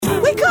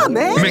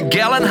man.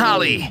 Miguel and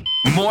Holly.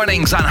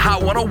 Mornings on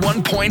Hot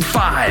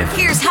 101.5.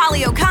 Here's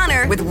Holly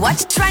O'Connor with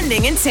what's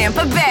trending in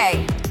Tampa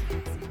Bay.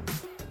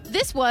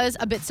 This was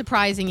a bit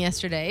surprising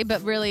yesterday,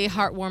 but really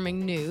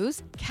heartwarming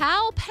news.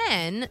 Kal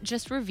Penn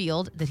just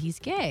revealed that he's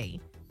gay.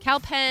 Kal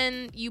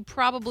Penn, you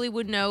probably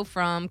would know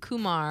from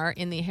Kumar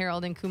in the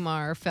Harold and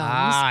Kumar films.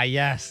 Ah,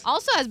 yes.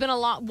 Also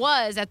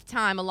was at the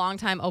time a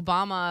longtime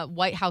Obama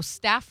White House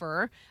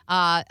staffer.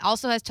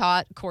 Also has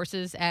taught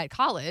courses at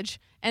college.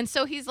 And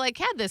so he's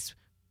had this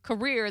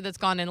career that's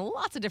gone in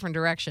lots of different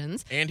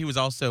directions. And he was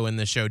also in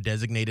the show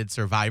Designated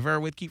Survivor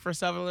with Kiefer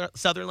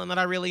Sutherland that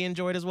I really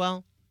enjoyed as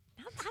well.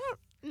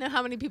 I don't know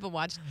how many people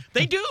watch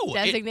They do.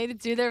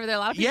 Designated too. There were a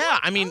lot of people. Yeah,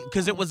 I mean,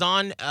 because it was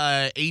on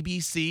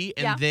ABC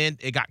and then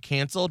it got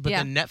canceled, but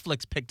then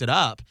Netflix picked it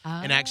up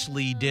and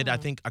actually did, I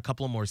think, a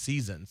couple more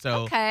seasons.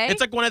 So it's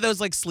like one of those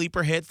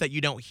sleeper hits that you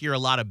don't hear a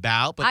lot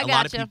about, but a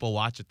lot of people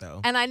watch it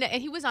though. And I know,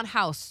 and he was on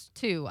House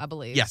too, I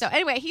believe. Yes. So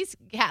anyway,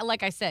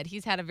 like I said,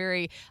 he's had a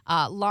very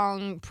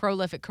long,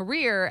 prolific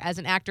career as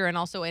an actor and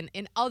also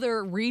in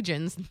other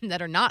regions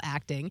that are not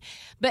acting.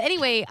 But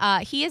anyway,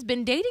 he has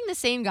been dating the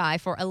same guy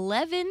for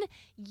 11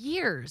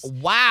 years.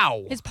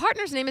 Wow. His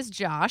partner's name is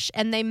Josh,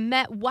 and they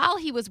met while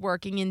he was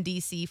working in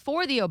D.C.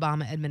 for the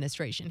Obama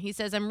administration. He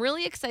says, I'm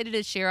really excited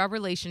to share our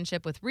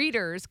relationship with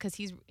readers because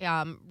he's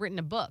written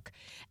a book.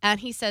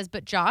 And he says,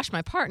 but Josh,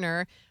 my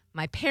partner,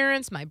 my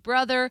parents, my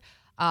brother,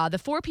 the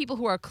four people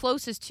who are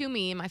closest to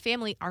me and my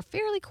family are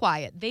fairly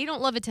quiet. They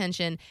don't love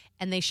attention,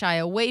 and they shy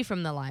away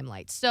from the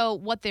limelight. So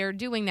what they're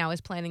doing now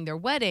is planning their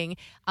wedding.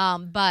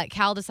 But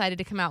Kal decided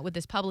to come out with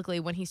this publicly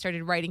when he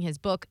started writing his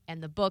book,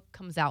 and the book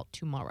comes out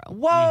tomorrow.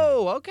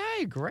 Whoa,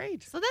 okay,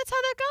 great. So that's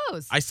how that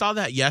goes. I saw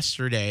that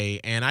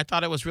yesterday, and I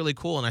thought it was really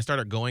cool, and I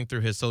started going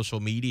through his social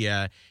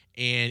media,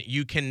 and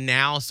you can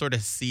now sort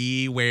of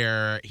see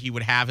where he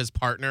would have his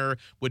partner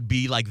would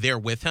be there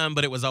with him,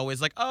 but it was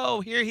always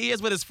oh, here he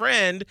is with his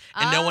friend,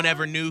 and no one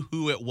ever knew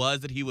who it was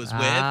that he was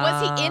with.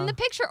 Was he in the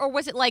picture, or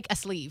was it a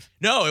sleeve?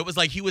 No, it was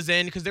he was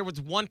in, because there was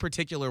one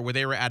particular where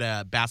they were at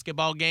a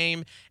basketball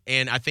game,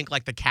 and I think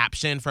the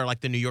caption for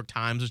the New York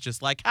Times was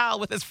just Kal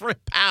with his friend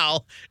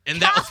pal, and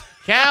that was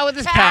Kal with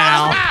his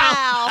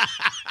pal.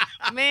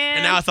 Man.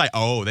 And now it's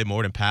oh, they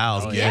more than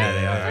pals. Oh, yeah,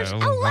 they are.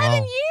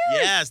 11 years.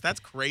 Yes, that's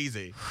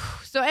crazy.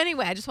 So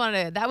anyway, I just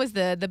wanted to, that was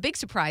the big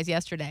surprise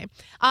yesterday.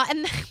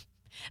 And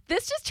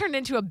this just turned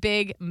into a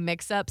big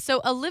mix-up.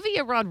 So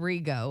Olivia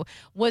Rodrigo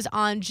was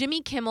on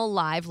Jimmy Kimmel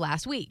Live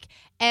last week.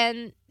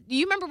 And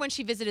you remember when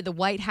she visited the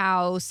White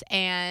House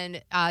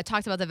and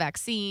talked about the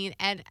vaccine,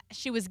 and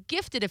she was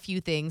gifted a few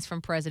things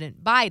from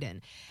President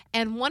Biden.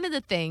 And one of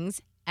the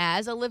things,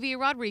 as Olivia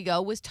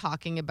Rodrigo was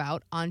talking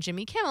about on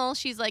Jimmy Kimmel,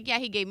 she's like, yeah,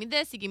 he gave me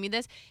this, he gave me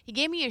this. He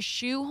gave me a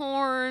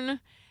shoehorn.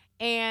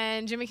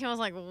 And Jimmy Kimmel was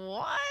like,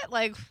 what?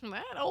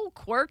 That old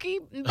quirky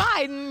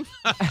Biden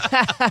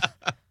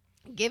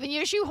giving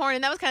you a shoehorn.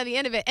 And that was kind of the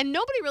end of it. And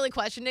nobody really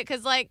questioned it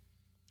because, you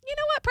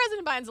know what?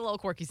 President Biden's a little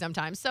quirky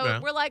sometimes. So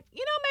we're like,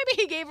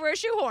 maybe he gave her a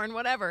shoehorn,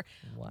 whatever.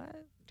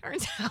 What?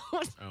 Turns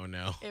out Oh,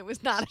 no. it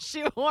was not a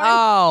shoehorn.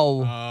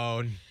 Oh.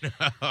 Oh,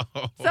 no.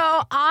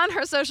 So on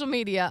her social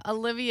media,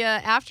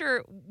 Olivia,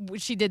 after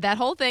she did that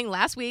whole thing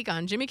last week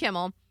on Jimmy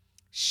Kimmel,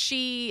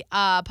 she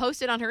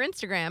posted on her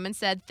Instagram and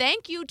said,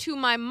 thank you to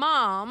my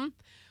mom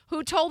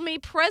who told me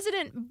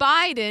President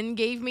Biden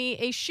gave me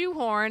a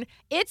shoehorn.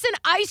 It's an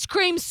ice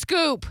cream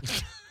scoop.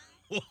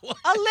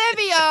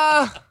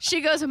 Olivia.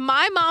 She goes,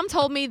 my mom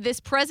told me this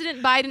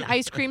President Biden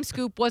ice cream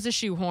scoop was a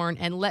shoehorn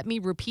and let me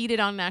repeat it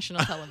on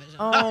national television.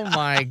 Oh,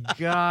 my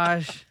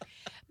gosh.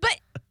 But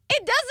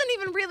it doesn't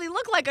even really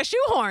look like a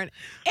shoehorn.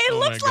 It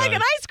looks like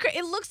an ice cream.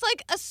 It looks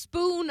like a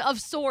spoon of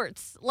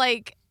sorts.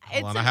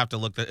 Hold on, I have to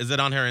look. Is it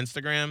on her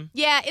Instagram?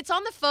 Yeah, it's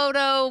on the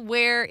photo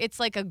where it's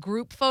a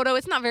group photo.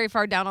 It's not very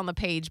far down on the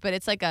page, but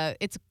it's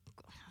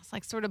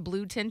sort of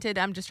blue tinted.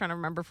 I'm just trying to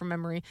remember from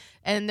memory.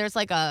 And there's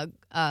a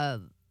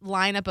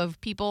lineup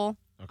of people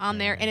on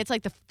there, and it's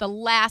the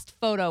last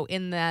photo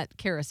in that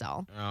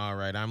carousel. All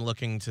right, I'm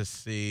looking to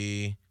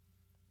see.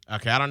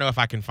 Okay, I don't know if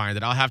I can find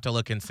it. I'll have to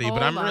look and see,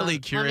 but I'm really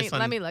curious.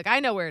 Let me look. I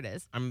know where it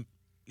is. I'm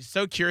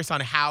so curious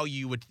on how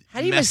you would. How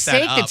do you mess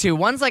mistake that the up. two?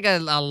 One's like a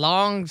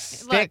long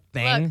stick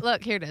thing.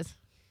 Look, here it is.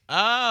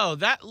 Oh,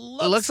 that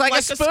looks like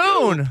a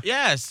spoon. scoop.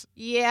 Yes.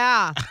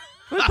 Yeah.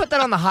 Can we put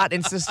that on the hot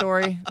Insta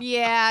story?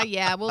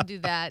 Yeah, we'll do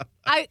that.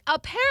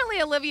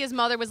 Apparently Olivia's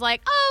mother was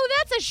like, oh,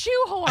 that's a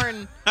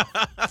shoehorn. All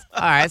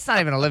right, it's not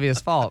even Olivia's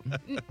fault.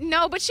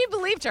 No, but she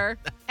believed her,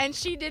 and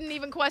she didn't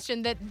even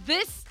question that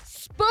this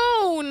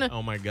spoon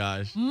Oh, my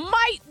gosh.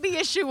 might be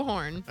a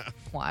shoehorn.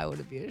 Why would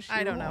it be a shoehorn?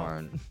 I don't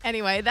know.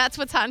 Anyway, that's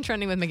what's hot and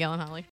trending with Miguel and Holly.